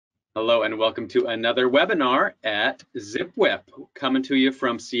Hello and welcome to another webinar at Zipwhip, coming to you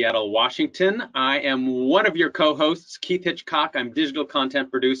from Seattle, Washington. I am one of your co-hosts, Keith Hitchcock. I'm digital content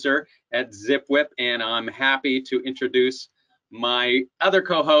producer at Zipwhip, and I'm happy to introduce my other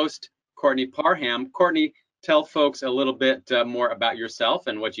co-host, Courtney Parham. Courtney, tell folks a little bit more about yourself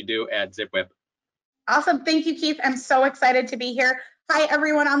and what you do at Zipwhip. Awesome. Thank you, Keith. I'm so excited to be here. Hi,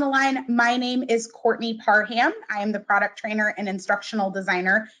 everyone on the line. My name is Courtney Parham. I am the product trainer and instructional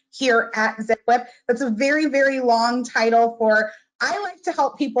designer here at Zipwhip. That's a very, very long title for I like to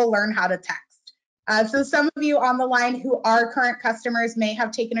help people learn how to text. So some of you on the line who are current customers may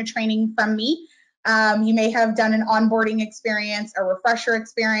have taken a training from me. You may have done an onboarding experience, a refresher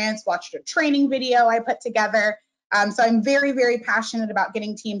experience, watched a training video I put together. So I'm very, very passionate about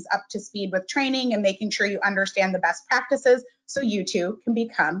getting teams up to speed with training and making sure you understand the best practices so you too can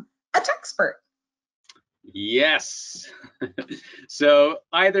become a techspert. Yes. So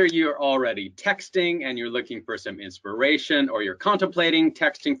either you're already texting and you're looking for some inspiration, or you're contemplating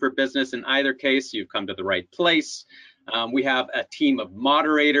texting for business. In either case, you've come to the right place. We have a team of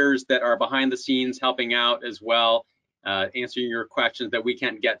moderators that are behind the scenes helping out as well, answering your questions that we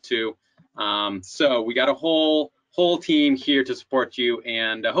can't get to. So we got a whole team here to support you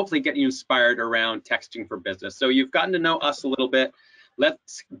and hopefully get you inspired around texting for business. So you've gotten to know us a little bit.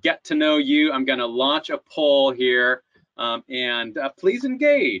 Let's get to know you. I'm going to launch a poll here and please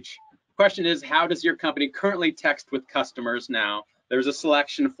engage. Question is, how does your company currently text with customers now? There's a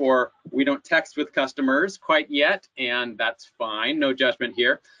selection for we don't text with customers quite yet, and that's fine. No judgment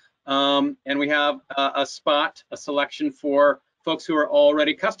here. And we have a selection for folks who are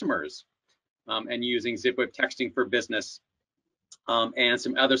already customers and using Zipwhip texting for business, and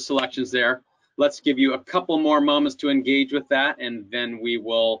some other selections there. Let's give you a couple more moments to engage with that, and then we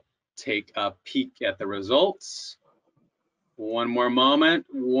will take a peek at the results. One more moment,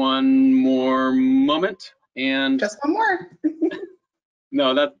 and just one more.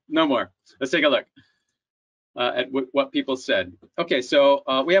 no more. Let's take a look at what people said. Okay,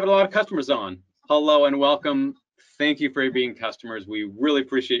 so we have a lot of customers on. Hello and welcome. Thank you for being customers. We really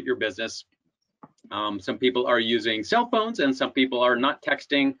appreciate your business. Some people are using cell phones and some people are not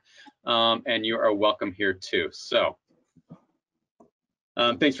texting, and you are welcome here too. So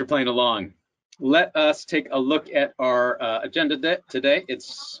thanks for playing along. Let us take a look at our agenda today.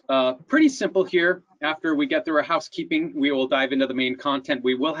 It's pretty simple here. After we get through our housekeeping, we will dive into the main content.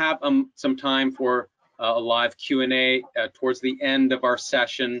 We will have some time for a live Q&A towards the end of our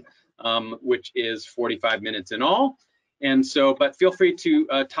session, which is 45 minutes in all. And so, but feel free to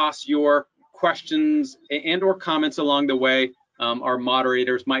toss your questions and or comments along the way. Our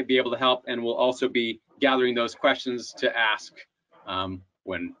moderators might be able to help, and we'll also be gathering those questions to ask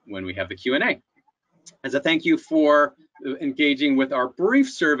when we have the Q&A. As a thank you for engaging with our brief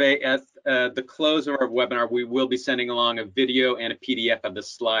survey at the close of our webinar, we will be sending along a video and a PDF of the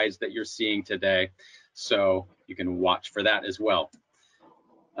slides that you're seeing today, so you can watch for that as well.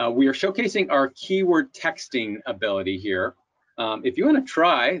 We are showcasing our keyword texting ability here. If you want to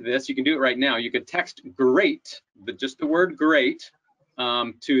try this, you can do it right now. You could text GREAT, just the word GREAT,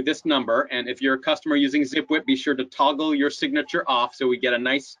 to this number. And if you're a customer using Zipwhip, be sure to toggle your signature off so we get a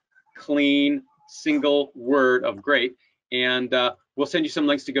nice, clean, single word of GREAT. And we'll send you some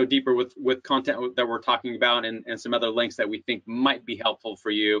links to go deeper with content that we're talking about, and some other links that we think might be helpful for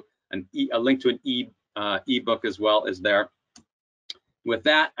you. A link to an ebook as well is there. With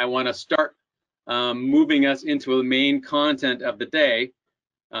that, I want to start moving us into the main content of the day,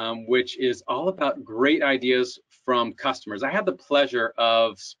 which is all about great ideas from customers. I had the pleasure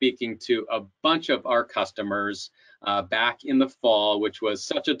of speaking to a bunch of our customers back in the fall, which was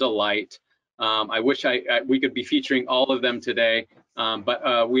such a delight. I wish we could be featuring all of them today,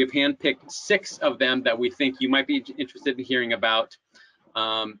 but we have handpicked 6 of them that we think you might be interested in hearing about,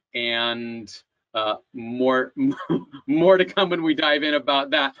 and more to come when we dive in about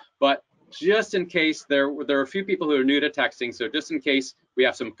that. But just in case, there are a few people who are new to texting, so just in case we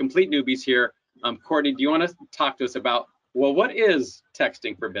have some complete newbies here, Courtney, do you want to talk to us about, well, what is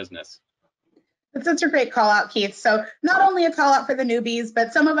texting for business? That's such a great call out, Keith. So not only a call out for the newbies,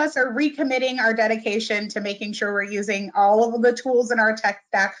 but some of us are recommitting our dedication to making sure we're using all of the tools in our tech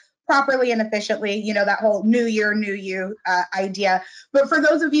stack properly and efficiently, you know, that whole new year, new you idea. But for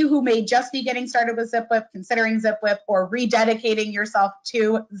those of you who may just be getting started with Zipwhip, considering Zipwhip, or rededicating yourself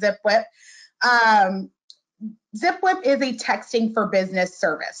to Zipwhip, Zipwhip is a texting for business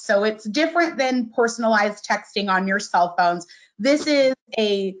service. So it's different than personalized texting on your cell phones. This is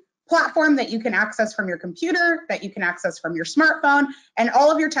a platform that you can access from your computer, that you can access from your smartphone, and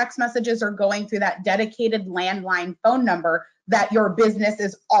all of your text messages are going through that dedicated landline phone number that your business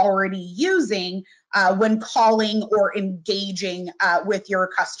is already using when calling or engaging with your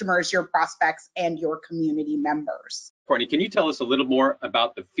customers, your prospects, and your community members. Courtney, can you tell us a little more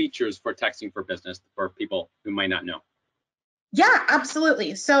about the features for texting for business for people who might not know? Yeah,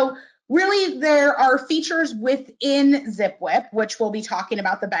 absolutely. So really, there are features within Zipwhip, which we'll be talking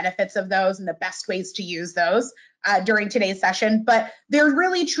about the benefits of those and the best ways to use those during today's session. But there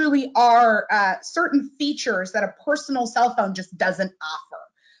really, truly are certain features that a personal cell phone just doesn't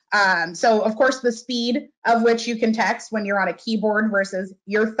offer. So, of course, the speed of which you can text when you're on a keyboard versus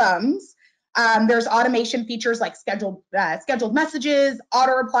your thumbs. There's automation features like scheduled messages,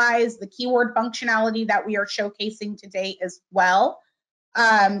 auto replies, the keyword functionality that we are showcasing today as well.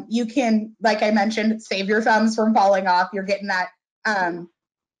 You can, like I mentioned, save your thumbs from falling off. You're getting that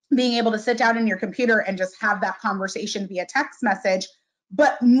being able to sit down in your computer and just have that conversation via text message.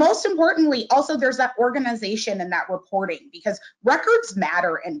 But most importantly, also there's that organization and that reporting, because records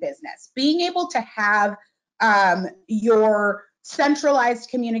matter in business. Being able to have your centralized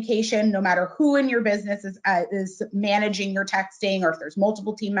communication, no matter who in your business is managing your texting, or if there's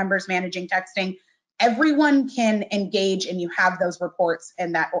multiple team members managing texting, everyone can engage, and you have those reports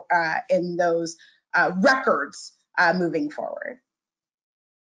and that in those records moving forward.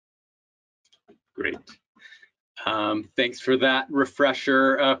 Great. Thanks for that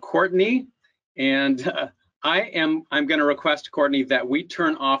refresher, Courtney. And I'm going to request, Courtney, that we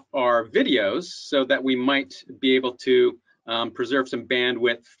turn off our videos so that we might be able to preserve some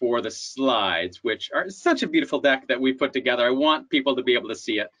bandwidth for the slides, which are such a beautiful deck that we put together. I want people to be able to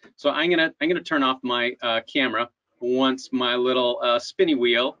see it. So I'm gonna turn off my camera once my little spinny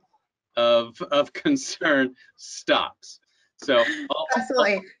wheel of concern stops. So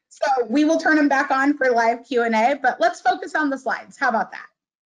absolutely. So we will turn them back on for live Q&A, but let's focus on the slides. How about that?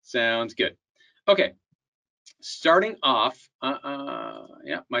 Sounds good. Okay, starting off,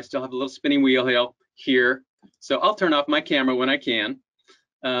 yeah, I still have a little spinning wheel here. So I'll turn off my camera when I can,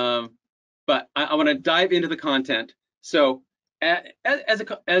 but I want to dive into the content. So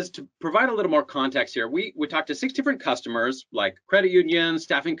as to provide a little more context here, we talked to 6 different customers, like credit union,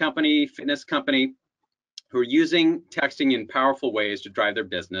 staffing company, fitness company, who are using texting in powerful ways to drive their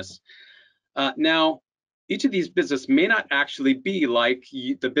business. Now, each of these businesses may not actually be like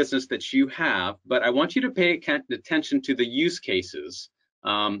the business that you have, but I want you to pay attention to the use cases,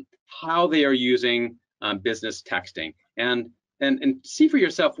 how they are using business texting, and see for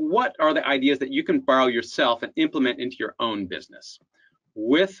yourself what are the ideas that you can borrow yourself and implement into your own business.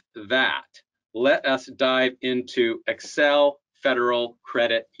 With that, let us dive into Excel Federal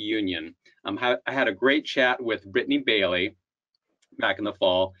Credit Union. I had a great chat with Brittany Bailey back in the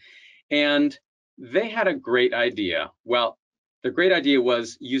fall, and they had a great idea. Well, the great idea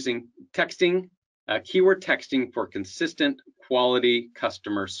was using texting, keyword texting for consistent quality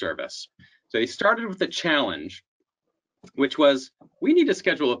customer service. So they started with a challenge, which was, we need to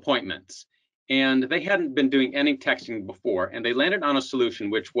schedule appointments. And they hadn't been doing any texting before, and they landed on a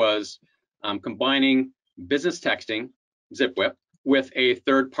solution which was combining business texting, Zipwhip, with a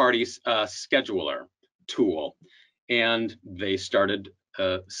third-party scheduler tool. And they started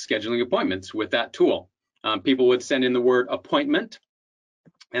scheduling appointments with that tool. People would send in the word appointment,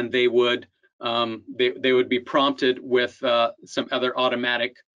 and they would be prompted with some other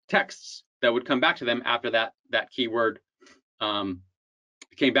automatic texts that would come back to them after that keyword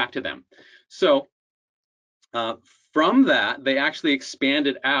came back to them. So from that, they actually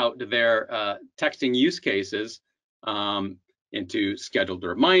expanded out their texting use cases into scheduled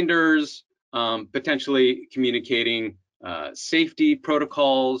reminders, potentially communicating safety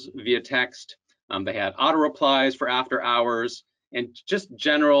protocols via text. They had auto replies for after hours, and just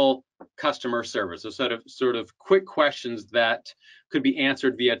general customer service. So sort of quick questions that could be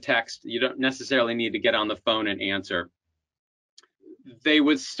answered via text. You don't necessarily need to get on the phone and answer. They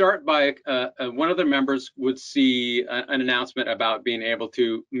would start by, one of their members would see an announcement about being able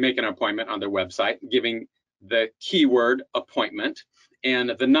to make an appointment on their website, giving the keyword appointment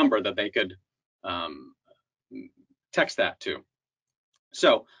and the number that they could text that to.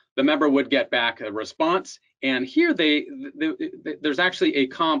 So the member would get back a response, and here there's actually a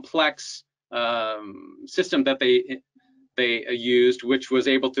complex system that they used, which was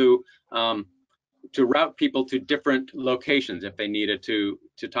able to route people to different locations if they needed to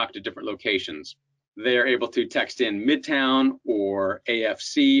talk to different locations. They're able to text in Midtown or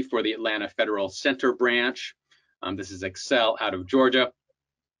AFC for the Atlanta Federal Center branch. This is Excel out of Georgia.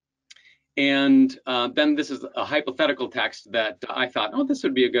 And then this is a hypothetical text that I thought, oh, this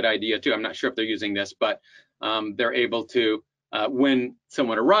would be a good idea too. I'm not sure if they're using this, but they're able to, when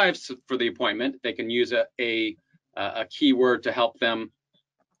someone arrives for the appointment, they can use a a keyword to help them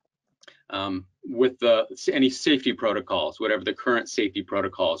with any safety protocols, whatever the current safety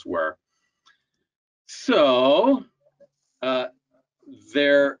protocols were. So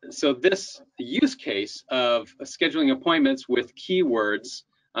this use case of scheduling appointments with keywords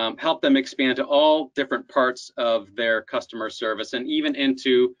helped them expand to all different parts of their customer service and even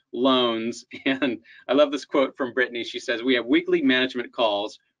into loans. And I love this quote from Brittany. She says, "We have weekly management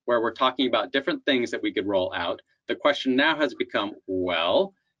calls where we're talking about different things that we could roll out. The question now has become,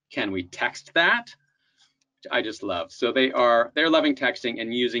 well, can we text that?" I just love. So they're loving texting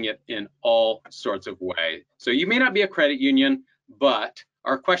and using it in all sorts of ways. So you may not be a credit union, but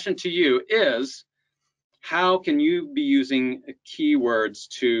our question to you is, how can you be using keywords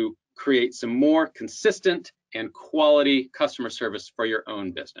to create some more consistent and quality customer service for your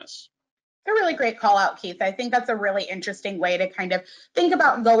own business? A really great call out, Keith. I think that's a really interesting way to kind of think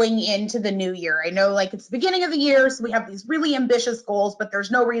about going into the new year. I know, like, it's the beginning of the year, so we have these really ambitious goals, but there's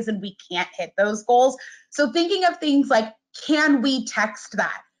no reason we can't hit those goals. So thinking of things like, can we text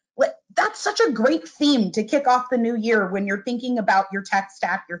that? That's such a great theme to kick off the new year when you're thinking about your tech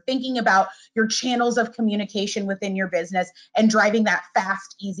stack, you're thinking about your channels of communication within your business and driving that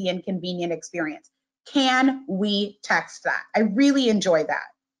fast, easy, and convenient experience. Can we text that? I really enjoy that.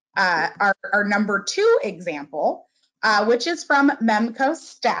 Our number 2 example, which is from Memco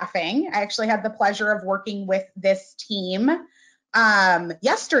Staffing. I actually had the pleasure of working with this team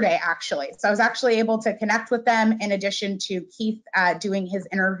yesterday, actually. So I was actually able to connect with them in addition to Keith doing his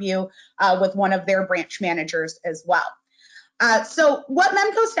interview with one of their branch managers as well. So what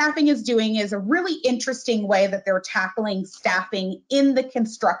Memco Staffing is doing is a really interesting way that they're tackling staffing in the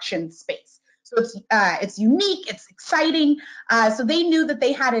construction space. So it's unique, it's exciting. So they knew that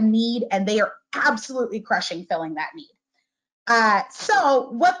they had a need and they are absolutely crushing filling that need.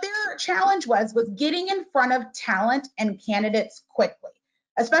 So what their challenge was getting in front of talent and candidates quickly.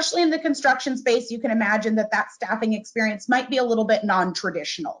 Especially in the construction space, you can imagine that staffing experience might be a little bit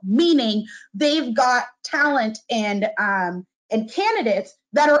non-traditional, meaning they've got talent and candidates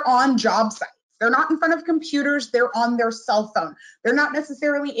that are on job sites. They're not in front of computers, they're on their cell phone. They're not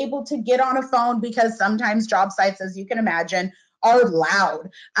necessarily able to get on a phone because sometimes job sites, as you can imagine, are loud,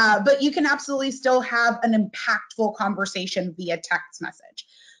 but you can absolutely still have an impactful conversation via text message.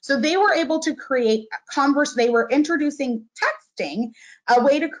 So they were able to create they were introducing texting, a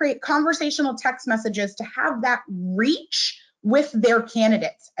way to create conversational text messages to have that reach with their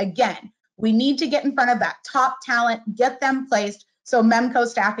candidates. Again, we need to get in front of that top talent, get them placed so Memco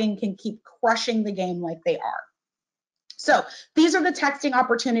Staffing can keep crushing the game like they are. So these are the texting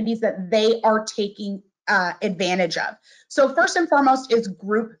opportunities that they are taking advantage of. So first and foremost is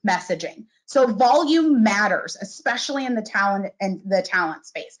group messaging. So volume matters, especially in the talent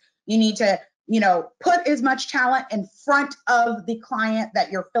space. You need to, put as much talent in front of the client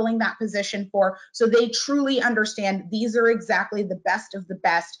that you're filling that position for, so they truly understand these are exactly the best of the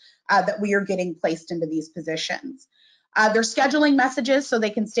best that we are getting placed into these positions. They're scheduling messages so they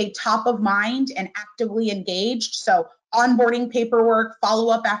can stay top of mind and actively engaged. So onboarding paperwork,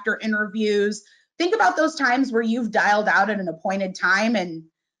 follow up after interviews. Think about those times where you've dialed out at an appointed time, and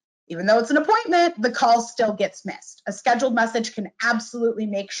even though it's an appointment, the call still gets missed. A scheduled message can absolutely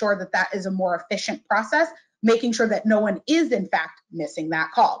make sure that that is a more efficient process, making sure that no one is in fact missing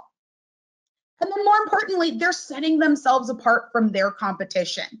that call. And then more importantly, they're setting themselves apart from their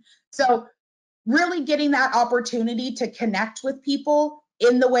competition. So really getting that opportunity to connect with people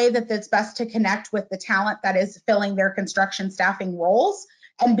in the way that it's best to connect with the talent that is filling their construction staffing roles,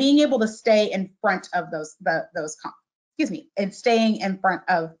 and being able to stay in front of staying in front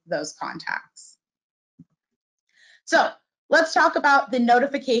of those contacts. So let's talk about the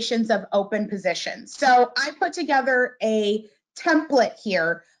notifications of open positions. So I put together a template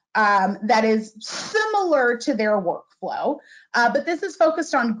here that is similar to their workflow, but this is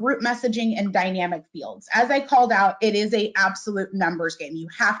focused on group messaging and dynamic fields. As I called out, it is an absolute numbers game. You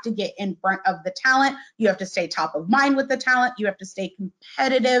have to get in front of the talent. You have to stay top of mind with the talent. You have to stay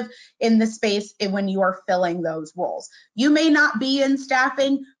competitive in the space when you are filling those roles. You may not be in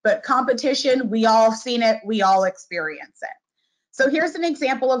staffing, but competition, we all seen it, we all experience it. So here's an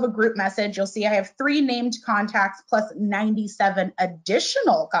example of a group message. You'll see I have 3 named contacts plus 97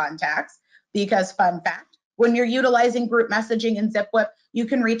 additional contacts, because fun fact, when you're utilizing group messaging in Zipwhip, you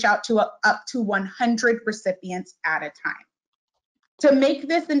can reach out to up to 100 recipients at a time. To make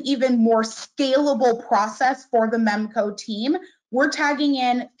this an even more scalable process for the Memco team, we're tagging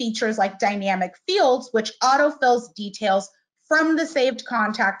in features like dynamic fields, which autofills details from the saved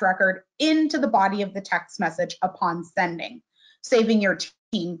contact record into the body of the text message upon sending, saving your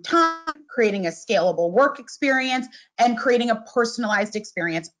team time, creating a scalable work experience, and creating a personalized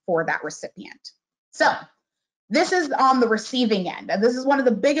experience for that recipient. So this is on the receiving end. And this is one of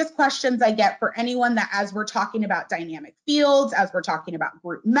the biggest questions I get for anyone that, as we're talking about dynamic fields, as we're talking about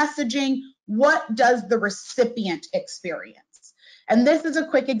group messaging, what does the recipient experience? And this is a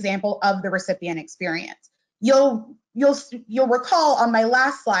quick example of the recipient experience. You'll recall on my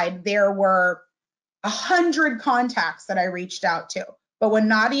last slide, there were 100 contacts that I reached out to. But when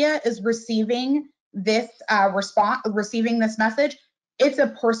Nadia is receiving this receiving this message, it's a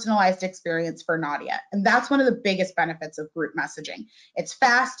personalized experience for Nadia. And that's one of the biggest benefits of group messaging. It's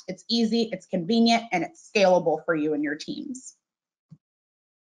fast, it's easy, it's convenient, and it's scalable for you and your teams.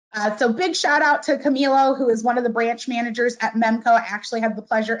 So big shout out to Camilo, who is one of the branch managers at Memco. I actually had the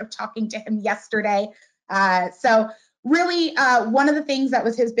pleasure of talking to him yesterday. So really, one of the things that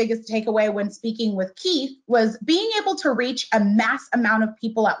was his biggest takeaway when speaking with Keith was being able to reach a mass amount of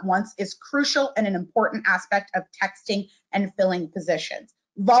people at once is crucial and an important aspect of texting and filling positions.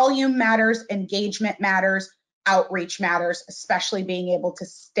 Volume matters, engagement matters, outreach matters, especially being able to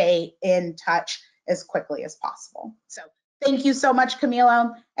stay in touch as quickly as possible. So thank you so much,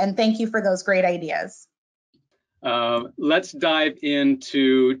 Camilo, and thank you for those great ideas. Let's dive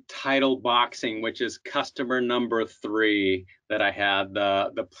into title boxing, which is customer number 3 that I had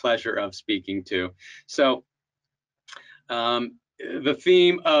the pleasure of speaking to. So the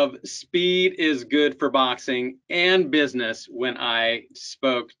theme of speed is good for boxing and business when I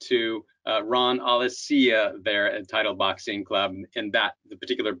spoke to Ron Alessia there at Title Boxing Club in the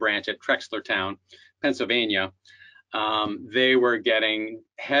particular branch at Trexlertown, Pennsylvania. They were getting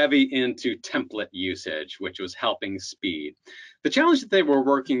heavy into template usage, which was helping speed. The challenge that they were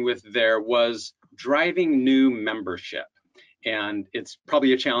working with there was driving new membership. And it's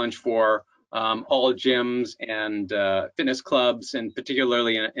probably a challenge for all gyms and fitness clubs, and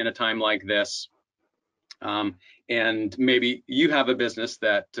particularly in a time like this. And maybe you have a business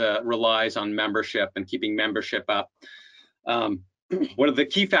that relies on membership and keeping membership up. One of the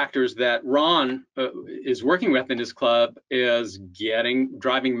key factors that Ron is working with in his club is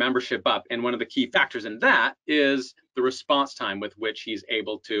driving membership up. And one of the key factors in that is the response time with which he's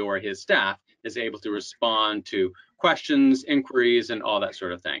able to, or his staff is able to respond to questions, inquiries, and all that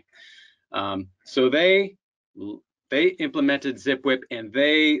sort of thing. So they implemented Zipwhip, and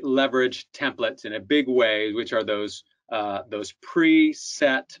they leveraged templates in a big way, which are those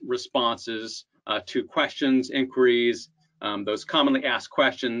preset responses to questions, inquiries, those commonly asked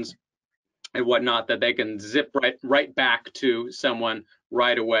questions and whatnot that they can zip right back to someone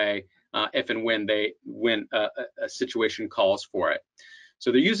right away if and when a situation calls for it.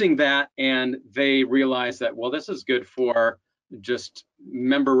 So they're using that, and they realize that, well, this is good for just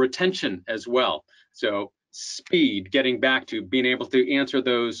member retention as well. So speed, getting back to being able to answer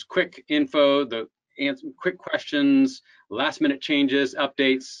those quick info, quick questions, last minute changes,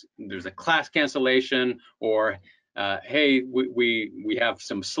 updates, there's a class cancellation, or hey, we have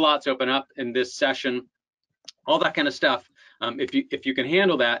some slots open up in this session, all that kind of stuff. If you can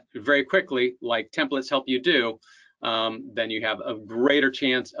handle that very quickly, like templates help you do, then you have a greater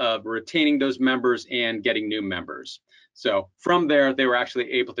chance of retaining those members and getting new members. So from there, they were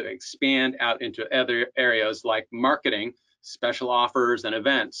actually able to expand out into other areas like marketing, special offers, and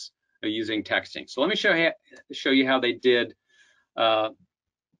events using texting. So let me show you how they did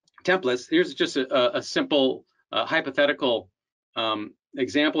templates. Here's just a simple hypothetical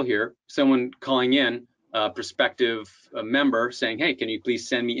example here. Someone calling in, a prospective member, saying, hey, can you please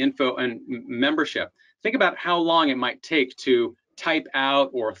send me info and membership? Think about how long it might take to type out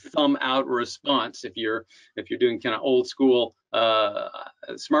or thumb out a response if you're doing kind of old school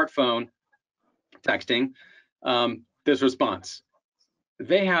smartphone texting. This response,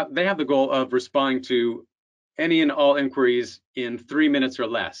 they have the goal of responding to any and all inquiries in 3 minutes or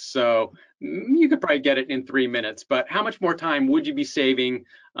less. So you could probably get it in 3 minutes, but how much more time would you be saving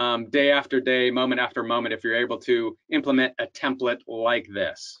day after day, moment after moment, if you're able to implement a template like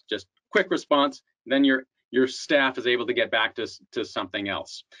this? Just quick response, then your staff is able to get back to something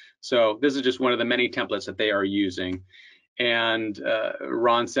else. So this is just one of the many templates that they are using. And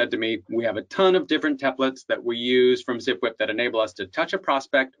Ron said to me, we have a ton of different templates that we use from Zipwhip that enable us to touch a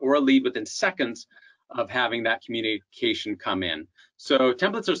prospect or a lead within seconds of having that communication come in. So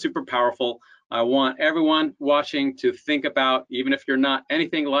templates are super powerful. I want everyone watching to think about, even if you're not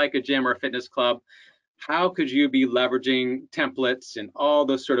anything like a gym or a fitness club, how could you be leveraging templates and all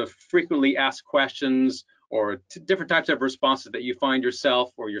those sort of frequently asked questions or different types of responses that you find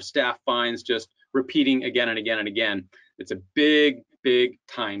yourself or your staff finds just repeating again and again and again. It's a big, big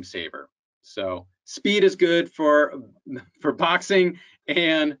time saver. So speed is good for boxing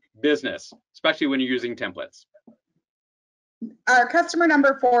and business, especially when you're using templates. Our customer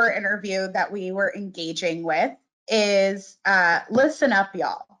number 4 interview that we were engaging with is listen up,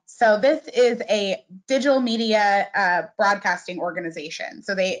 y'all. So this is a digital media broadcasting organization.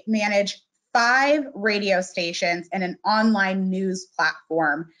 So they manage 5 radio stations and an online news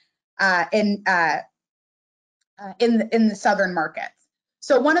platform in the southern markets.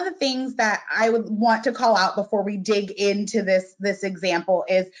 So one of the things that I would want to call out before we dig into this example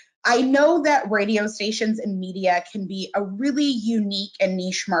is I know that radio stations and media can be a really unique and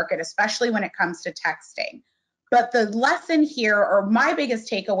niche market, especially when it comes to texting. But the lesson here, or my biggest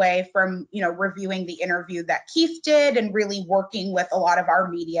takeaway from reviewing the interview that Keith did and really working with a lot of our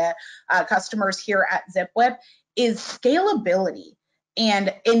media customers here at Zipwhip, is scalability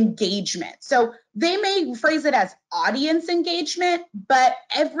and engagement. So they may phrase it as audience engagement, but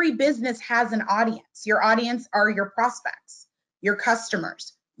every business has an audience. Your audience are your prospects, your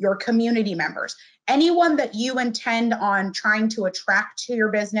customers, your community members, anyone that you intend on trying to attract to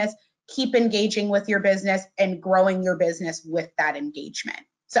your business. Keep engaging with your business and growing your business with that engagement.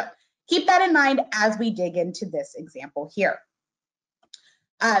 So keep that in mind as we dig into this example here.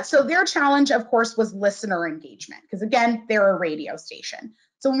 So their challenge, of course, was listener engagement, because again, they're a radio station.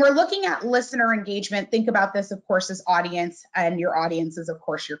 So when we're looking at listener engagement, think about this, of course, as audience, and your audience is, of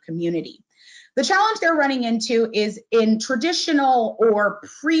course, your community. The challenge they're running into is in traditional or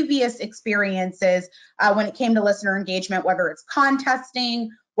previous experiences when it came to listener engagement, whether it's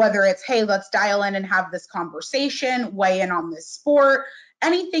contesting, whether it's, hey, let's dial in and have this conversation, weigh in on this sport,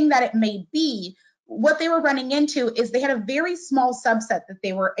 anything that it may be. What they were running into is they had a very small subset that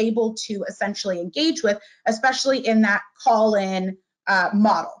they were able to essentially engage with, especially in that call-in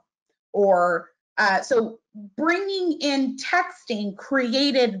model. Or so bringing in texting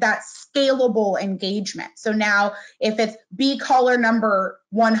created that scalable engagement. So now if it's be caller number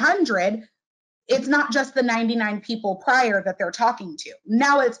 100, it's not just the 99 people prior that they're talking to.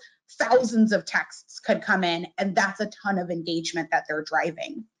 Now it's thousands of texts could come in, and that's a ton of engagement that they're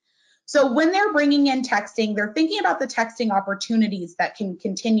driving. So when they're bringing in texting, they're thinking about the texting opportunities that can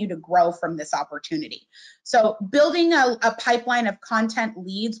continue to grow from this opportunity. So building a pipeline of content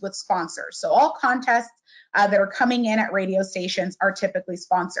leads with sponsors. So all contests that are coming in at radio stations are typically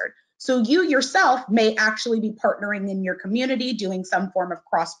sponsored. So you yourself may actually be partnering in your community, doing some form of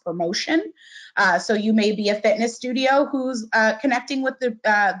cross promotion. So you may be a fitness studio who's connecting with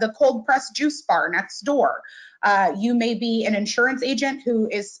the cold pressed juice bar next door. You may be an insurance agent who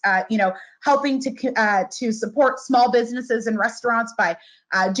is, helping to support small businesses and restaurants by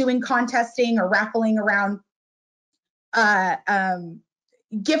doing contesting or raffling around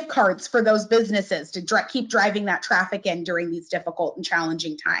gift cards for those businesses to keep driving that traffic in during these difficult and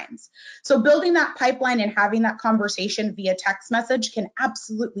challenging times. So building that pipeline and having that conversation via text message can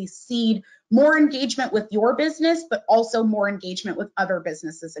absolutely seed more engagement with your business, but also more engagement with other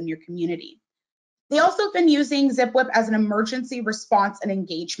businesses in your community. They also have been using Zipwhip as an emergency response and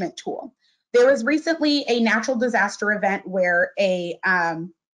engagement tool. There was recently a natural disaster event where a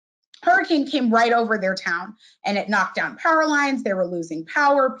hurricane came right over their town and it knocked down power lines. They were losing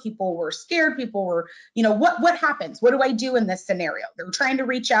power. People were scared. People were, what happens? What do I do in this scenario? They're trying to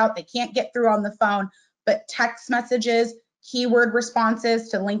reach out. They can't get through on the phone, but text messages, keyword responses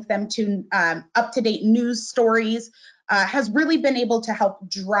to link them to up-to-date news stories has really been able to help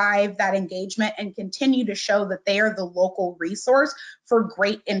drive that engagement and continue to show that they are the local resource for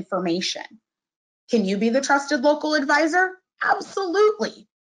great information. Can you be the trusted local advisor? Absolutely.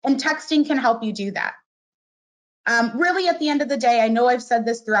 And texting can help you do that. Really, at the end of the day, I know I've said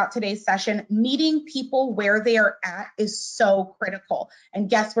this throughout today's session, meeting people where they are at is so critical. And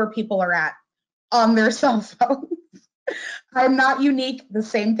guess where people are at? On their cell phones. I'm not unique. The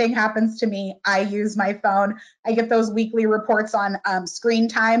same thing happens to me. I use my phone. I get those weekly reports on screen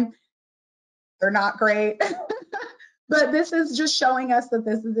time. They're not great. But this is just showing us that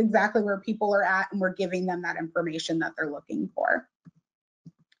this is exactly where people are at, and we're giving them that information that they're looking for.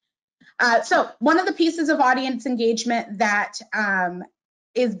 So one of the pieces of audience engagement that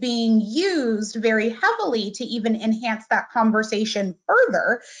is being used very heavily to even enhance that conversation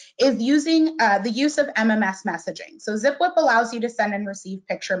further is using the use of MMS messaging. So Zipwhip allows you to send and receive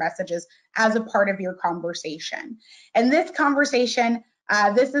picture messages as a part of your conversation. And this conversation,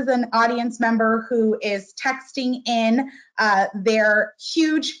 this is an audience member who is texting in their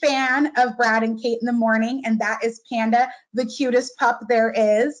huge fan of Brad and Kate in the morning, and that is Panda, the cutest pup there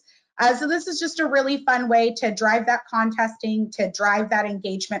is. So this is just a really fun way to drive that contesting, to drive that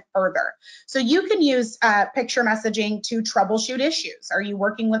engagement further. So you can use picture messaging to troubleshoot issues. Are you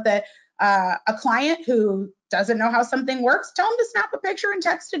working with a client who doesn't know how something works, tell them to snap a picture and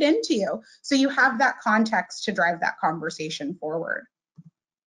text it in to you. So you have that context to drive that conversation forward.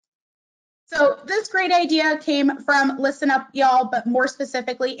 So this great idea came from Listen Up, y'all, but more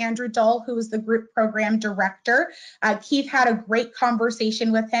specifically, Andrew Dull, who was the group program director. Keith had a great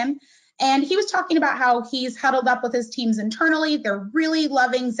conversation with him. And he was talking about how he's huddled up with his teams internally. They're really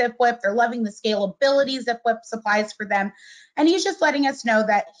loving Zipwhip. They're loving the scalability Zipwhip supplies for them. And he's just letting us know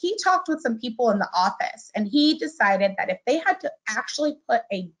that he talked with some people in the office and he decided that if they had to actually put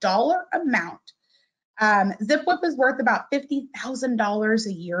a dollar amount, Zipwhip is worth about $50,000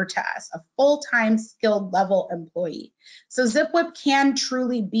 a year to us, a full-time skilled level employee. So Zipwhip can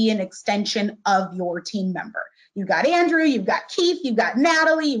truly be an extension of your team member. You've got Andrew, you've got Keith, you've got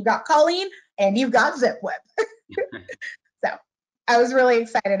Natalie, you've got Colleen, and you've got Zipwhip. So I was really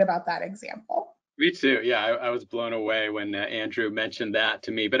excited about that example. Me too. Yeah, I was blown away when Andrew mentioned that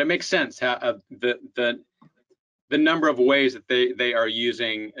to me. But it makes sense how the number of ways that they are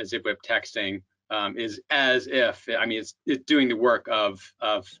using Zipwhip texting is as if, I mean, it's doing the work of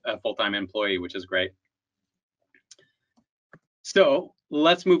a full-time employee, which is great. So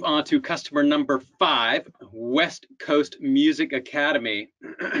let's move on to customer number 5, West Coast Music Academy.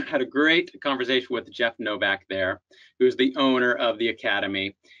 Had a great conversation with Jeff Novak there, who's the owner of the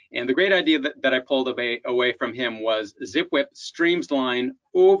Academy. And the great idea that I pulled away from him was Zipwhip streamline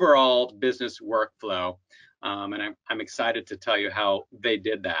overall business workflow. And I'm excited to tell you how they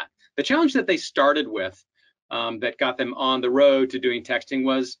did that. The challenge that they started with that got them on the road to doing texting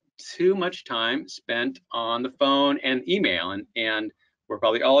was too much time spent on the phone and email. And we're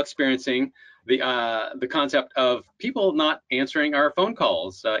probably all experiencing the concept of people not answering our phone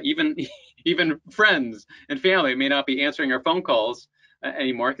calls. Even friends and family may not be answering our phone calls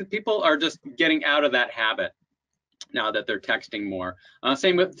anymore because people are just getting out of that habit now that they're texting more.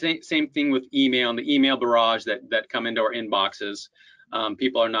 Same thing with email and the email barrage that come into our inboxes.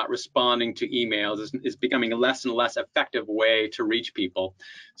 People are not responding to emails. It's becoming a less and less effective way to reach people.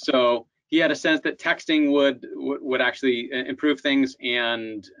 So he had a sense that texting would actually improve things,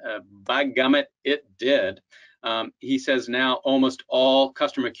 and by gummit, it did. He says now almost all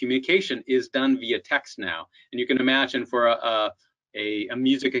customer communication is done via text now, and you can imagine for a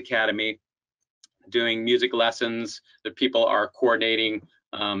music academy doing music lessons that people are coordinating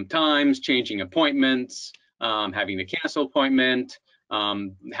times, changing appointments, having to cancel appointment,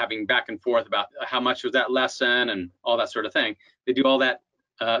 having back and forth about how much was that lesson and all that sort of thing. They do all that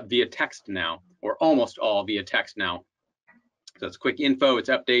via text now, or almost all via text now. So it's quick info, it's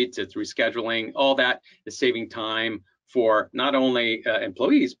updates, it's rescheduling, all that is saving time for not only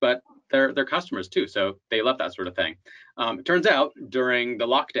employees, but their customers too. So they love that sort of thing. It turns out during the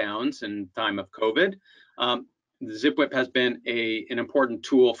lockdowns and time of COVID, Zipwhip has been an important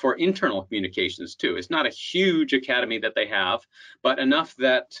tool for internal communications too. It's not a huge academy that they have, but enough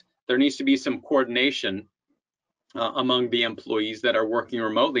that there needs to be some coordination among the employees that are working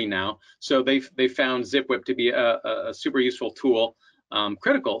remotely now. So they found Zipwhip to be a super useful tool,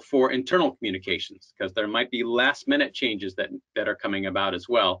 critical for internal communications, because there might be last minute changes that are coming about as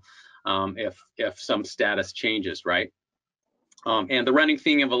well, if some status changes, right? And the running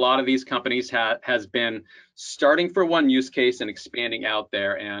theme of a lot of these companies has been starting for one use case and expanding out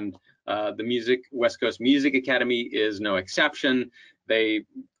there. And the West Coast Music Academy is no exception. They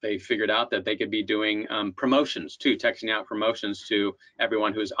figured out that they could be doing promotions too, texting out promotions to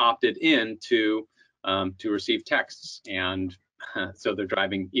everyone who's opted in to receive texts, and so they're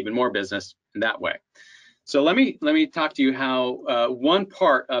driving even more business in that way. So let me talk to you how one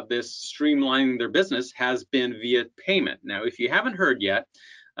part of this streamlining their business has been via payment. Now, if you haven't heard yet,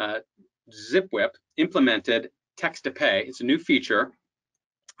 Zipwhip implemented text to pay. It's a new feature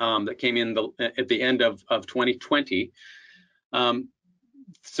that came in at the end of 2020.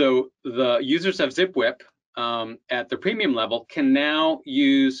 So the users of Zipwhip at the premium level can now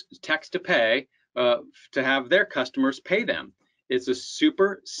use text to pay to have their customers pay them. It's a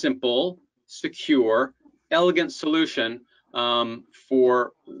super simple, secure, elegant solution to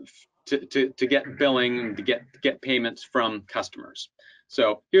get billing and to get payments from customers.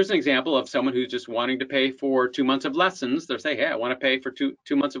 So here's an example of someone who's just wanting to pay for 2 months of lessons. They'll say, hey, I want to pay for two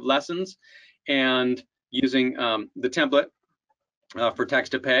months of lessons, and using the template for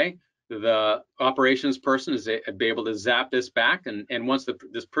text to pay, the operations person is be able to zap this back, and once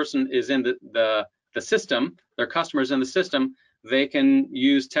this person is in the system, their customer is in the system, they can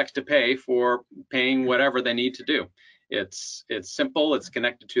use text to pay for paying whatever they need to do. It's simple, it's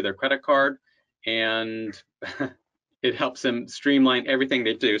connected to their credit card, and it helps them streamline everything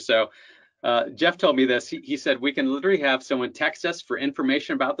they do. So Jeff told me this. He said, we can literally have someone text us for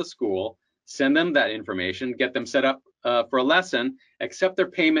information about the school, send them that information, get them set up for a lesson, accept their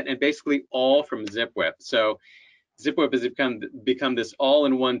payment, and basically all from Zipwhip. So Zipwhip has become this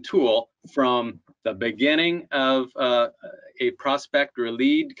all-in-one tool from the beginning of a prospect or a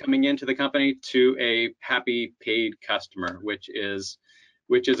lead coming into the company to a happy paid customer, which is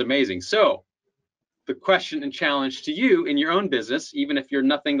amazing. So the question and challenge to you in your own business, even if you're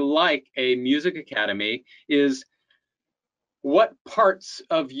nothing like a music academy, is what parts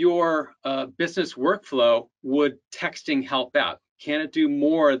of your business workflow would texting help out? Can it do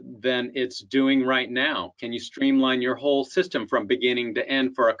more than it's doing right now? Can you streamline your whole system from beginning to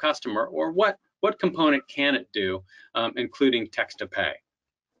end for a customer? Or what component can it do, including text to pay?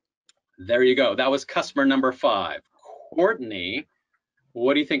 There you go. That was customer number 5. Courtney,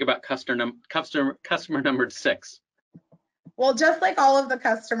 what do you think about customer number 6? Well, just like all of the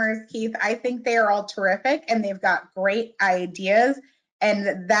customers, Keith, I think they are all terrific and they've got great ideas.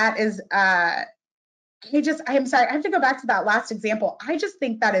 And that is, I am sorry, I have to go back to that last example. I just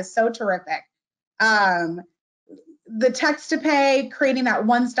think that is so terrific. The text to pay, creating that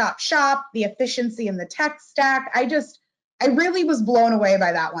one-stop shop, the efficiency in the tech stack. I really was blown away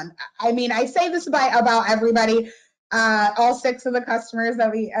by that one. I mean, I say this about everybody, all 6 of the customers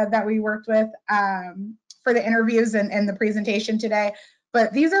that we worked with for the interviews and the presentation today.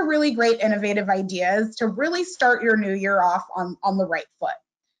 But these are really great innovative ideas to really start your new year off on the right foot.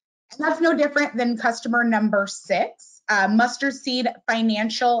 And that's no different than customer number 6, Mustard Seed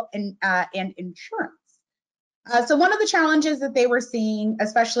Financial and Insurance. So one of the challenges that they were seeing,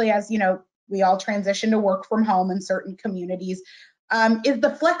 especially as we all transition to work from home in certain communities, is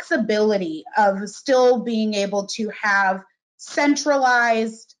the flexibility of still being able to have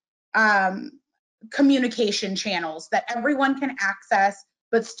centralized communication channels that everyone can access,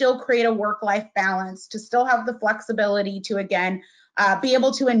 but still create a work-life balance, to still have the flexibility to, again, be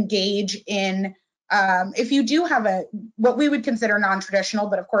able to engage in, if you do have what we would consider non-traditional,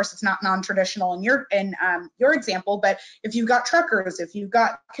 but of course it's not non-traditional in your example, but if you've got truckers, if you've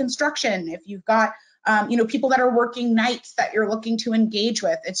got construction, if you've got people that are working nights that you're looking to engage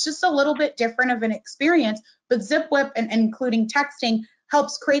with, it's just a little bit different of an experience. But Zipwhip and including texting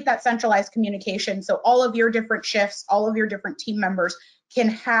helps create that centralized communication. So all of your different shifts, all of your different team members can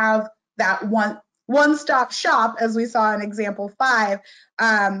have that one-stop shop, as we saw in example 5,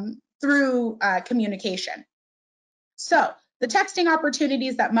 through communication. So the texting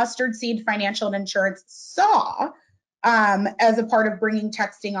opportunities that Mustard Seed Financial and Insurance saw as a part of bringing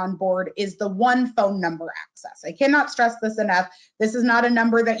texting on board is the one phone number access. I cannot stress this enough. This is not a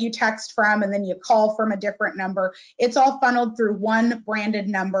number that you text from and then you call from a different number. It's all funneled through one branded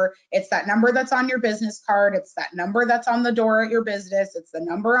number. It's that number that's on your business card. It's that number that's on the door at your business. It's the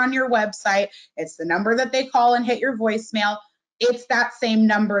number on your website. It's the number that they call and hit your voicemail. It's that same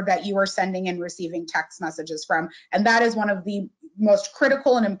number that you are sending and receiving text messages from. And that is one of the most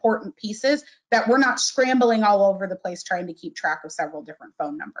critical and important pieces, that we're not scrambling all over the place trying to keep track of several different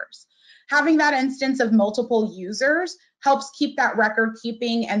phone numbers. Having that instance of multiple users helps keep that record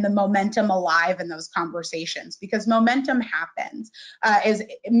keeping and the momentum alive in those conversations, because momentum happening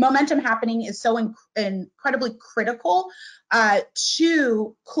is so incredibly critical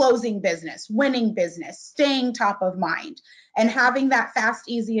to closing business, winning business, staying top of mind. And having that fast,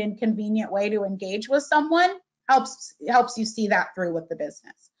 easy, and convenient way to engage with someone helps you see that through with the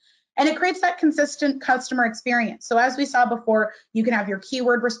business. And it creates that consistent customer experience. So as we saw before, you can have your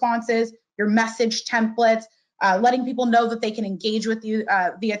keyword responses, your message templates, letting people know that they can engage with you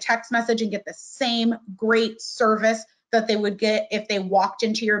via text message and get the same great service that they would get if they walked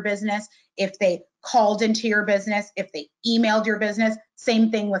into your business, if they called into your business, if they emailed your business.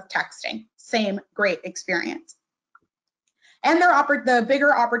 Same thing with texting, same great experience. And the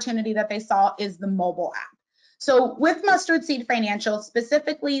bigger opportunity that they saw is the mobile app. So with Mustard Seed Financial,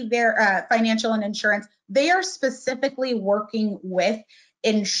 specifically their financial and insurance, they are specifically working with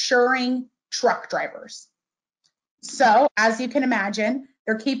insuring truck drivers. So as you can imagine,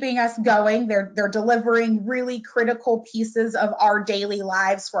 they're keeping us going. They're delivering really critical pieces of our daily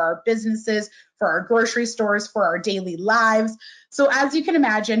lives for our businesses, for our grocery stores, for our daily lives. So as you can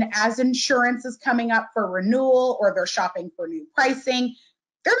imagine, as insurance is coming up for renewal or they're shopping for new pricing,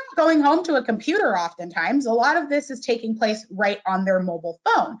 they're not going home to a computer oftentimes. A lot of this is taking place right on their mobile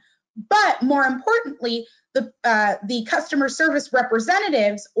phone. But more importantly, the customer service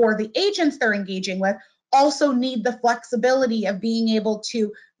representatives or the agents they're engaging with also need the flexibility of being able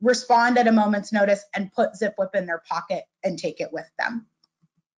to respond at a moment's notice and put Zipwhip in their pocket and take it with them.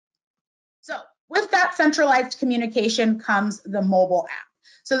 So with that centralized communication comes the mobile app.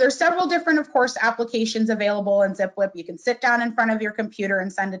 So there's several different, of course, applications available in Zipwhip. You can sit down in front of your computer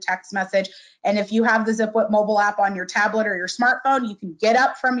and send a text message. And if you have the Zipwhip mobile app on your tablet or your smartphone, you can get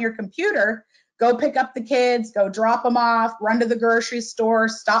up from your computer, go pick up the kids, go drop them off, run to the grocery store,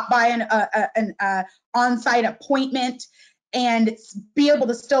 stop by an on-site appointment, and be able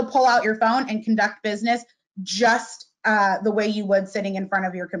to still pull out your phone and conduct business just the way you would sitting in front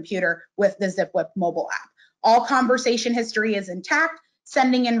of your computer with the Zipwhip mobile app. All conversation history is intact.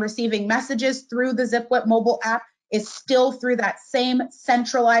 Sending and receiving messages through the Zipwhip mobile app is still through that same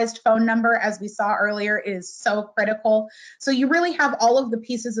centralized phone number as we saw earlier. It is so critical. So you really have all of the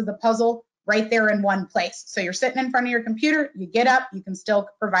pieces of the puzzle right there in one place. So you're sitting in front of your computer, you get up, you can still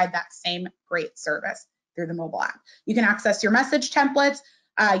provide that same great service through the mobile app. You can access your message templates,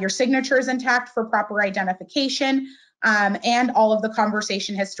 your signature is intact for proper identification, and all of the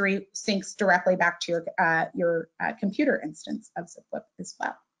conversation history syncs directly back to your computer instance of Zipwhip as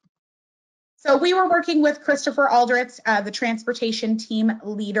well. So we were working with Christopher Aldritz, the transportation team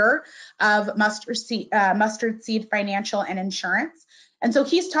leader of Mustard Seed Financial and Insurance. And so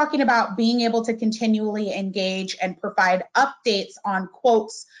he's talking about being able to continually engage and provide updates on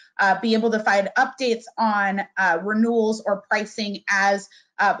quotes, be able to find updates on renewals or pricing as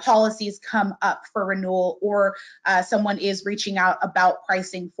policies come up for renewal, or someone is reaching out about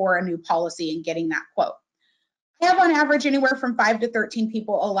pricing for a new policy and getting that quote. I have on average anywhere from 5 to 13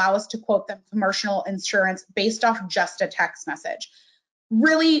 people allow us to quote them commercial insurance based off just a text message.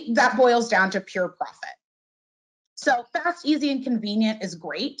 Really, that boils down to pure profit. So fast, easy, and convenient is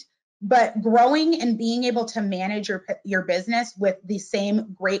great, but growing and being able to manage your business with the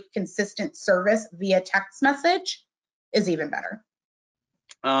same great consistent service via text message is even better.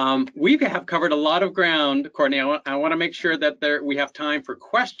 We have covered a lot of ground, Courtney. I want to make sure that we have time for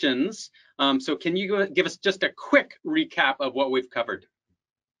questions. So can you give us just a quick recap of what we've covered?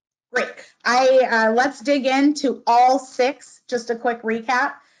 Great. Let's dig into all 6, just a quick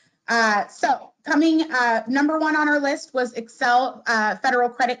recap. So coming number 1 on our list was Excel Federal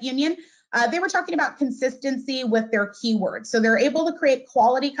Credit Union. They were talking about consistency with their keywords. So they're able to create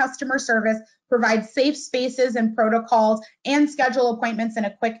quality customer service, provide safe spaces and protocols, and schedule appointments in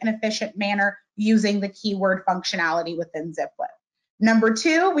a quick and efficient manner using the keyword functionality within Zipwhip. Number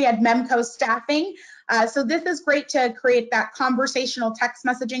 2, we had Memco Staffing. So this is great to create that conversational text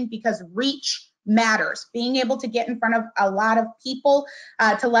messaging because reach matters. Being able to get in front of a lot of people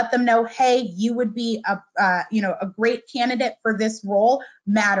to let them know, hey, you would be a great candidate for this role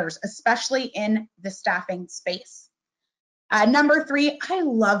matters, especially in the staffing space. Number 3, I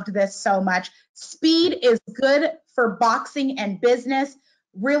loved this so much. Speed is good for boxing and business.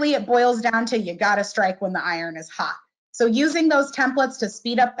 Really, it boils down to you got to strike when the iron is hot. So using those templates to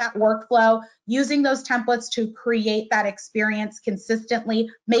speed up that workflow, using those templates to create that experience consistently,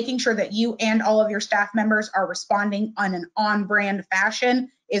 making sure that you and all of your staff members are responding on an on-brand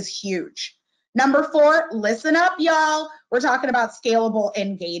fashion is huge. Number 4, listen up, y'all. We're talking about scalable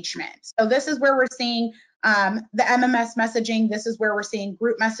engagement. So this is where we're seeing the MMS messaging. This is where we're seeing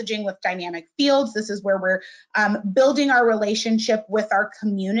group messaging with dynamic fields. This is where we're building our relationship with our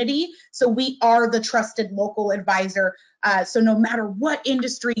community. So we are the trusted local advisor. So no matter what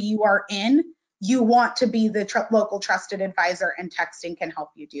industry you are in, you want to be the local trusted advisor, and texting can help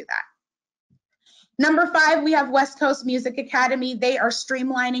you do that. Number 5, we have West Coast Music Academy. They are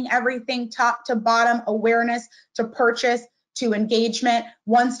streamlining everything top to bottom, awareness to purchase to engagement,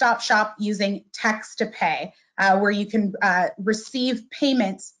 one-stop shop using text to pay, where you can receive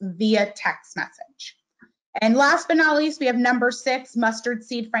payments via text message. And last but not least, we have number 6, Mustard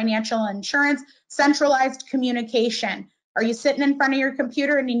Seed Financial Insurance, centralized communication. Are you sitting in front of your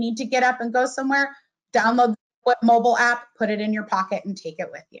computer and you need to get up and go somewhere? Download the mobile app, put it in your pocket, and take it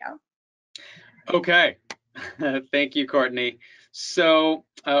with you. Okay, thank you, Courtney. So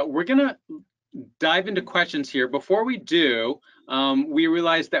we're gonna dive into questions here. Before we do, we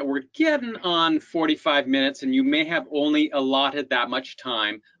realize that we're getting on 45 minutes and you may have only allotted that much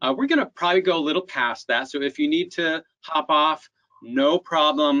time. We're gonna probably go a little past that. So if you need to hop off, no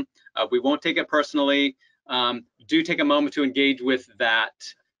problem. We won't take it personally. Do take a moment to engage with that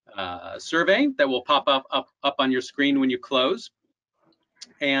survey that will pop up on your screen when you close.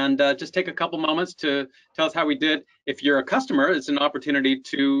 And just take a couple moments to tell us how we did. If you're a customer, it's an opportunity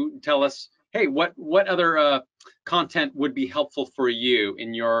to tell us, hey, what other content would be helpful for you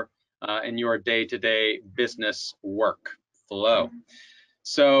in your day-to-day business workflow.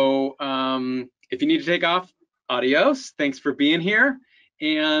 So if you need to take off, adios. Thanks for being here.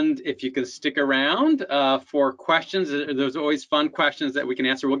 And if you can stick around for questions, there's always fun questions that we can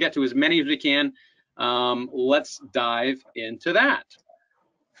answer. We'll get to as many as we can. Let's dive into that.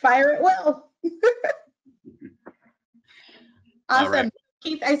 Fire at will. Awesome. Right.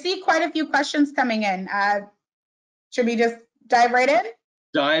 Keith, I see quite a few questions coming in. Should we just dive right in?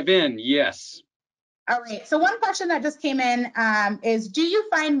 Dive in, yes. All right, so one question that just came in is, do you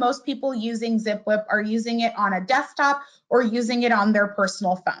find most people using Zipwhip are using it on a desktop or using it on their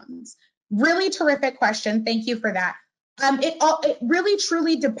personal phones? Really terrific question. Thank you for that. It really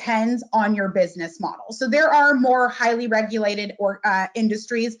truly depends on your business model. So there are more highly regulated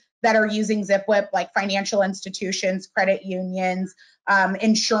industries that are using Zipwhip, like financial institutions, credit unions,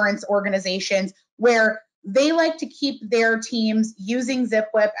 insurance organizations, where they like to keep their teams using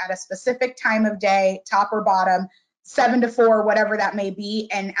Zipwhip at a specific time of day, top or bottom, 7 to 4, whatever that may be,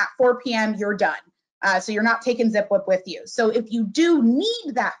 and at 4 p.m. you're done. So you're not taking Zipwhip with you. So if you do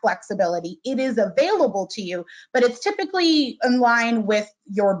need that flexibility, it is available to you, but it's typically in line with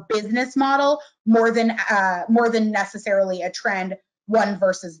your business model more than necessarily a trend, one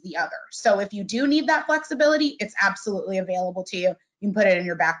versus the other. So if you do need that flexibility, it's absolutely available to you. You can put it in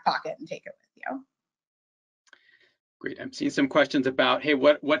your back pocket and take it with you. Great. I'm seeing some questions about, hey,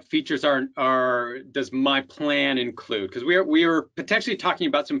 what features does my plan include? Because we are potentially talking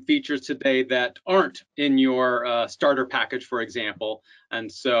about some features today that aren't in your starter package, for example.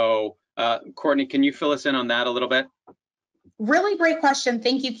 And so, Courtney, can you fill us in on that a little bit? Really great question.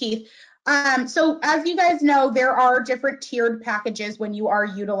 Thank you, Keith. So as you guys know, there are different tiered packages when you are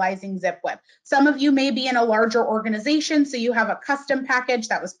utilizing Zipwhip. Some of you may be in a larger organization, so you have a custom package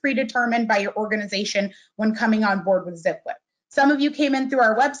that was predetermined by your organization when coming on board with Zipwhip. Some of you came in through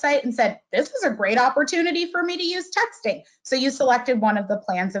our website and said, this is a great opportunity for me to use texting. So you selected one of the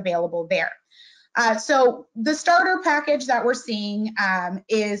plans available there. So the starter package that we're seeing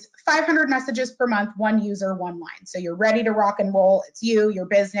is 500 messages per month, one user, one line. So you're ready to rock and roll. It's you, your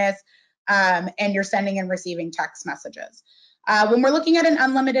business, and you're sending and receiving text messages. When we're looking at an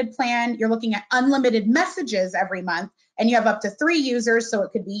unlimited plan, you're looking at unlimited messages every month, and you have up to 3 users, so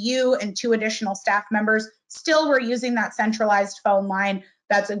it could be you and 2 additional staff members. Still, we're using that centralized phone line.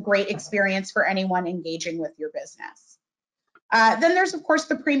 That's a great experience for anyone engaging with your business. Then there's, of course,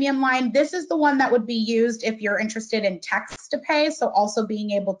 the premium line. This is the one that would be used if you're interested in text to pay, so also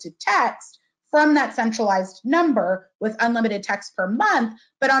being able to text from that centralized number with unlimited text per month.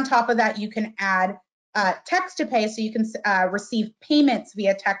 But on top of that, you can add text to pay, so you can receive payments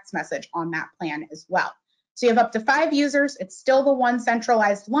via text message on that plan as well. So you have up to 5 users. It's still the one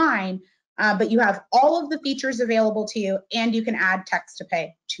centralized line, but you have all of the features available to you, and you can add text to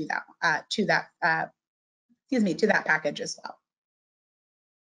pay to that package as well.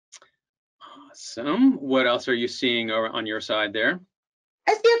 Awesome. What else are you seeing on your side there?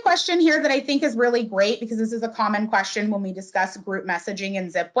 I see a question here that I think is really great, because this is a common question when we discuss group messaging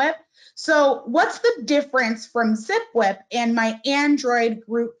in Zipwhip. So what's the difference from Zipwhip and my Android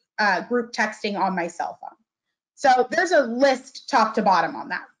group texting on my cell phone? So there's a list top to bottom on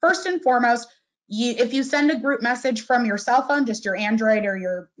that. First and foremost, if you send a group message from your cell phone, just your Android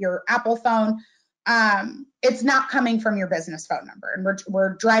or your Apple phone, it's not coming from your business phone number, and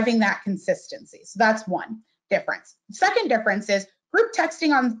we're driving that consistency. So that's one difference. Second difference is group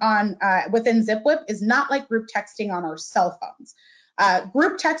texting within Zipwhip is not like group texting on our cell phones.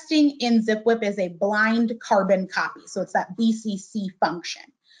 Group texting in Zipwhip is a blind carbon copy, so it's that BCC function.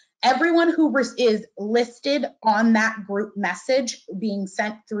 Everyone who is listed on that group message being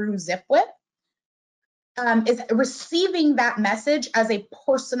sent through Zipwhip is receiving that message as a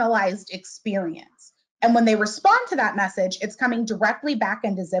personalized experience. And when they respond to that message, it's coming directly back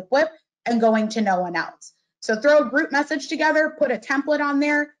into Zipwhip and going to no one else. So throw a group message together, put a template on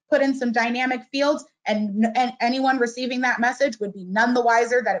there, put in some dynamic fields, and anyone receiving that message would be none the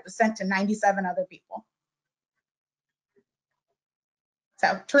wiser that it was sent to 97 other people.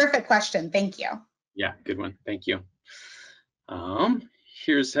 So terrific question. Thank you. Yeah, good one. Thank you.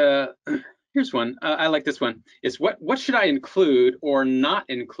 Here's one. I like this one. It's what should I include or not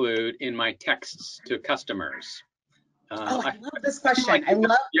include in my texts to customers? I love this question. I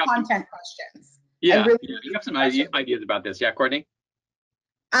love content questions. Yeah, you have some ideas about this. Yeah, Courtney?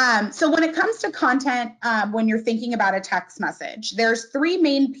 So when it comes to content, when you're thinking about a text message, there's 3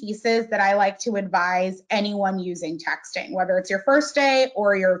 main pieces that I like to advise anyone using texting, whether it's your first day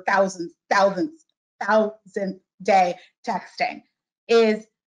or your thousandth day texting, is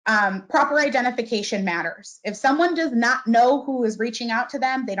proper identification matters. If someone does not know who is reaching out to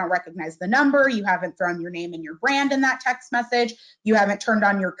them, they don't recognize the number, you haven't thrown your name and your brand in that text message, you haven't turned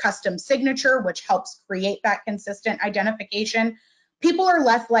on your custom signature, which helps create that consistent identification, people are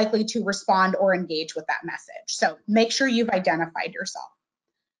less likely to respond or engage with that message. So make sure you've identified yourself.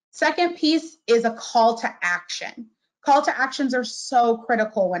 Second piece is a call to action. Call to actions are so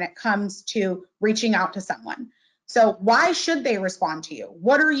critical when it comes to reaching out to someone. So why should they respond to you?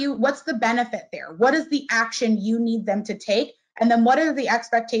 What's the benefit there? What is the action you need them to take? And then what are the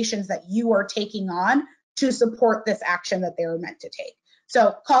expectations that you are taking on to support this action that they're meant to take?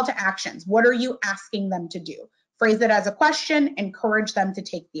 So call to actions, what are you asking them to do? Phrase it as a question, encourage them to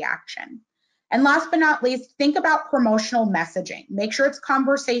take the action. And last but not least, think about promotional messaging. Make sure it's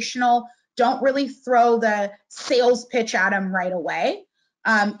conversational. Don't really throw the sales pitch at them right away.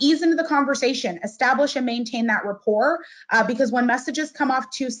 Ease into the conversation, establish and maintain that rapport, because when messages come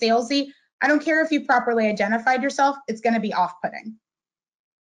off too salesy, I don't care if you properly identified yourself, it's going to be off-putting.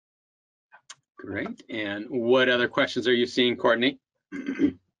 Great. And what other questions are you seeing, Courtney?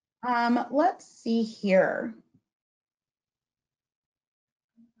 Let's see here.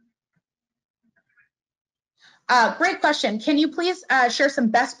 Great question. Can you please share some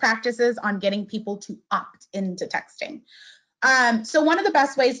best practices on getting people to opt into texting? So one of the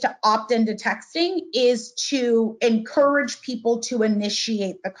best ways to opt into texting is to encourage people to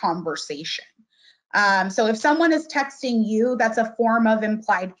initiate the conversation. So if someone is texting you, that's a form of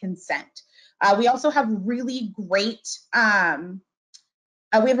implied consent. We also have really great, we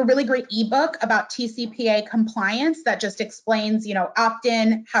have a really great ebook about TCPA compliance that just explains,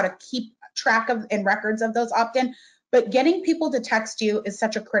 opt-in, how to keep track of and records of those opt-in. But getting people to text you is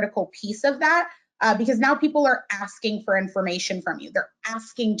such a critical piece of that. Because now people are asking for information from you. They're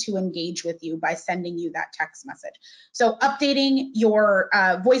asking to engage with you by sending you that text message. So updating your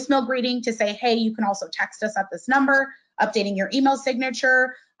voicemail greeting to say, hey, you can also text us at this number, updating your email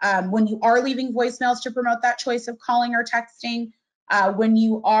signature, when you are leaving voicemails to promote that choice of calling or texting, when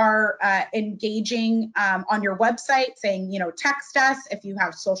you are engaging on your website saying, text us. If you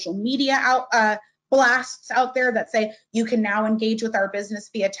have social media blasts out there that say you can now engage with our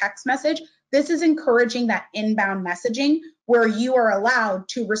business via text message, this is encouraging that inbound messaging where you are allowed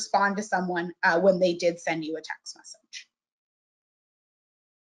to respond to someone when they did send you a text message.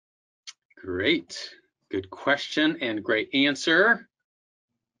 Great. Good question and great answer.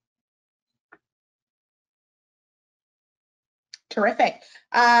 Terrific.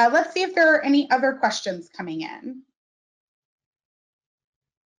 Let's see if there are any other questions coming in.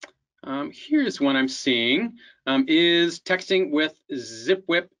 Here's one I'm seeing. Is texting with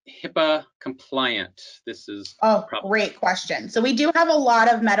Zipwhip HIPAA compliant? This is great question. So we do have a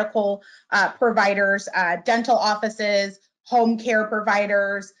lot of medical providers, dental offices, home care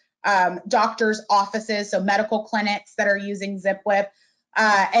providers, doctors' offices, so medical clinics that are using Zipwhip.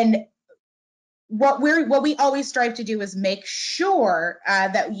 And what we always strive to do is make sure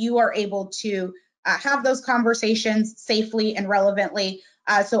that you are able to have those conversations safely and relevantly.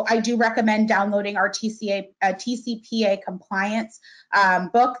 So I do recommend downloading our TCPA compliance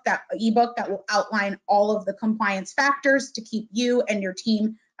ebook that will outline all of the compliance factors to keep you and your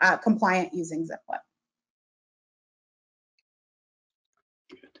team compliant using Zipwhip.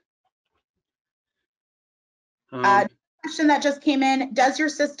 Good. Question that just came in, does your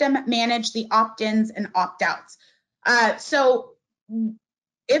system manage the opt-ins and opt-outs? So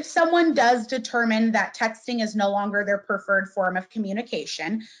if someone does determine that texting is no longer their preferred form of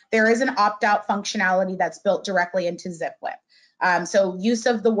communication, there is an opt-out functionality that's built directly into Zipwhip. So use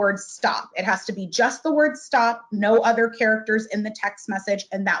of the word stop. It has to be just the word stop, no other characters in the text message,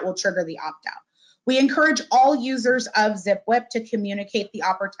 and that will trigger the opt-out. We encourage all users of Zipwhip to communicate the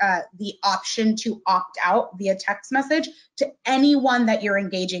option to opt out via text message to anyone that you're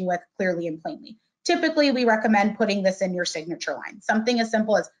engaging with clearly and plainly. Typically, we recommend putting this in your signature line, something as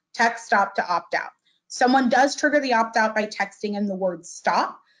simple as text stop to opt out. Someone does trigger the opt out by texting in the word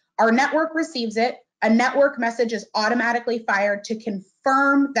stop. Our network receives it. A network message is automatically fired to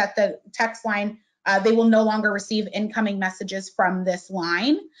confirm that the text line, they will no longer receive incoming messages from this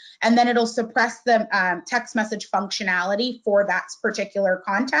line. And then it'll suppress the text message functionality for that particular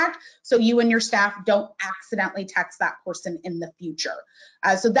contact, so you and your staff don't accidentally text that person in the future.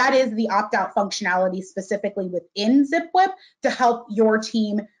 So that is the opt-out functionality specifically within Zipwhip to help your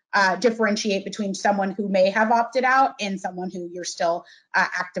team differentiate between someone who may have opted out and someone who you're still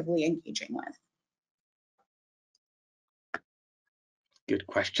actively engaging with. Good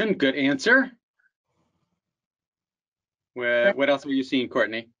question, good answer. What else are you seeing,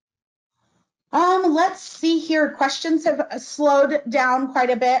 Courtney? Let's see here. Questions have slowed down quite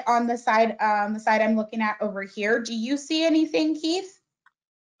a bit on the side I'm looking at over here. Do you see anything, Keith?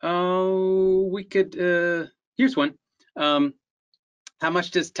 Oh, we could, here's one. How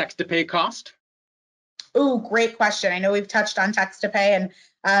much does text to pay cost? Oh, great question. I know we've touched on text to pay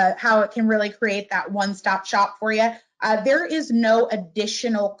and how it can really create that one-stop shop for you. There is no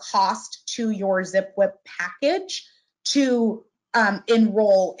additional cost to your Zipwhip package to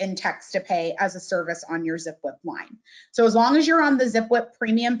enroll in text to pay as a service on your Zipwhip line. So as long as you're on the Zipwhip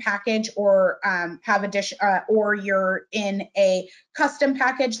premium package or or you're in a custom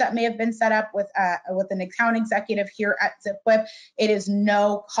package that may have been set up with an account executive here at Zipwhip, it is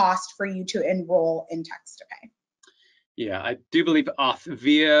no cost for you to enroll in text to pay. Yeah, I do believe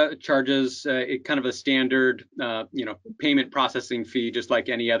Auth charges kind of a standard, payment processing fee, just like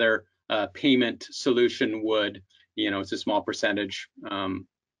any other payment solution would. It's a small percentage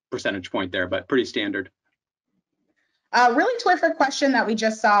point there, but pretty standard. Really terrific question that we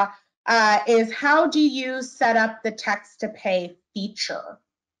just saw is, how do you set up the text to pay feature?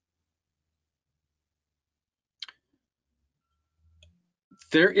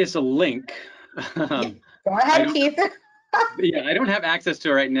 There is a link. Go ahead, Keith. Yeah, I don't have access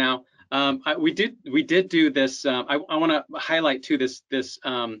to it right now. We did do this. I want to highlight too this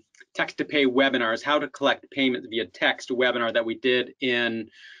text to pay webinars, how to collect payments via text webinar that we did in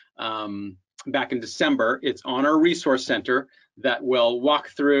back in December. It's on our resource center that will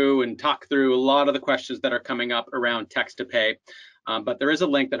walk through and talk through a lot of the questions that are coming up around text to pay. But there is a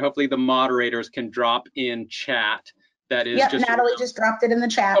link that hopefully the moderators can drop in chat. That is Natalie just dropped it in the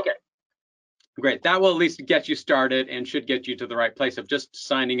chat. Okay. Great. That will at least get you started and should get you to the right place of just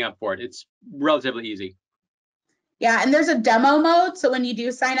signing up for it. It's relatively easy. Yeah, and there's a demo mode. So when you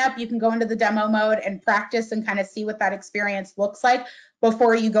do sign up, you can go into the demo mode and practice and kind of see what that experience looks like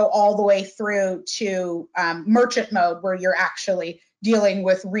before you go all the way through to merchant mode, where you're actually dealing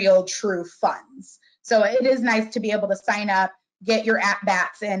with real, true funds. So it is nice to be able to sign up, get your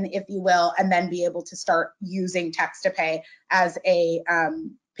at-bats in, if you will, and then be able to start using text to pay as a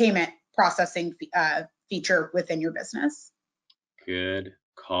payment processing feature within your business. Good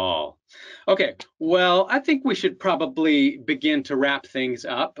call. Okay, well, I think we should probably begin to wrap things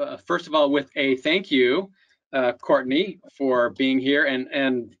up. First of all, with a thank you, Courtney, for being here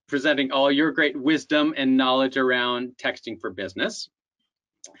and presenting all your great wisdom and knowledge around texting for business.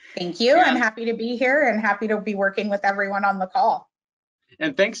 Thank you. I'm happy to be here and happy to be working with everyone on the call.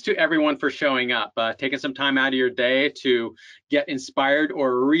 And thanks to everyone for showing up, taking some time out of your day to get inspired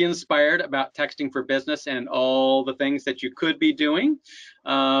or re-inspired about texting for business and all the things that you could be doing.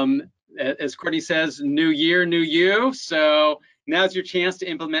 As Courtney says, new year, new you. So now's your chance to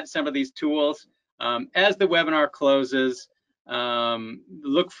implement some of these tools. As the webinar closes,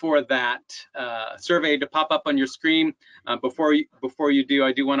 look for that survey to pop up on your screen. Before you do,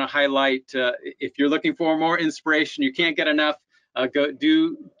 I do want to highlight, if you're looking for more inspiration, you can't get enough,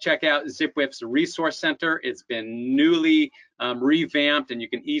 do check out Zipwhip's Resource Center. It's been newly revamped, and you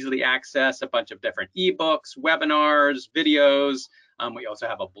can easily access a bunch of different ebooks, webinars, videos. We also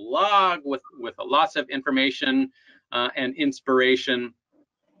have a blog with lots of information and inspiration.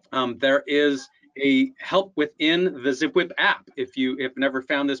 There is a help within the Zipwhip app. If you have never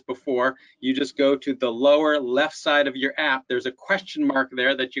found this before, you just go to the lower left side of your app. There's a question mark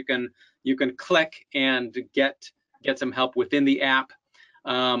there that you can click and get some help within the app.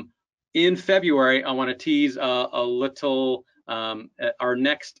 In February, I want to tease a little our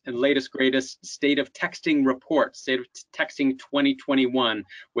next and latest greatest State of Texting report, State of Texting 2021,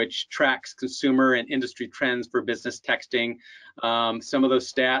 which tracks consumer and industry trends for business texting. Some of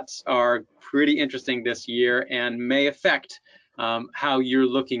those stats are pretty interesting this year and may affect how you're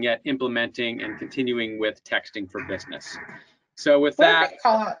looking at implementing and continuing with texting for business. So with that,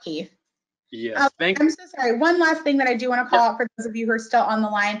 call out, Keith. Yes, thanks. I'm so sorry. One last thing that I do want to call out for those of you who are still on the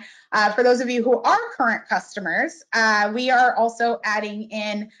line. For those of you who are current customers, we are also adding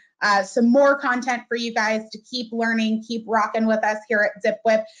in some more content for you guys to keep learning, keep rocking with us here at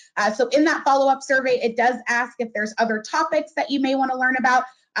Zipwhip. So in that follow-up survey, it does ask if there's other topics that you may want to learn about.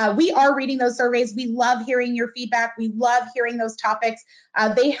 We are reading those surveys. We love hearing your feedback. We love hearing those topics.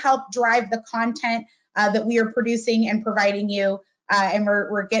 They help drive the content that we are producing and providing you. And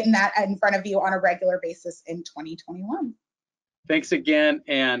we're getting that in front of you on a regular basis in 2021. Thanks again,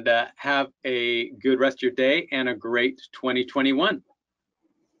 and have a good rest of your day and a great 2021.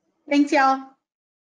 Thanks, y'all.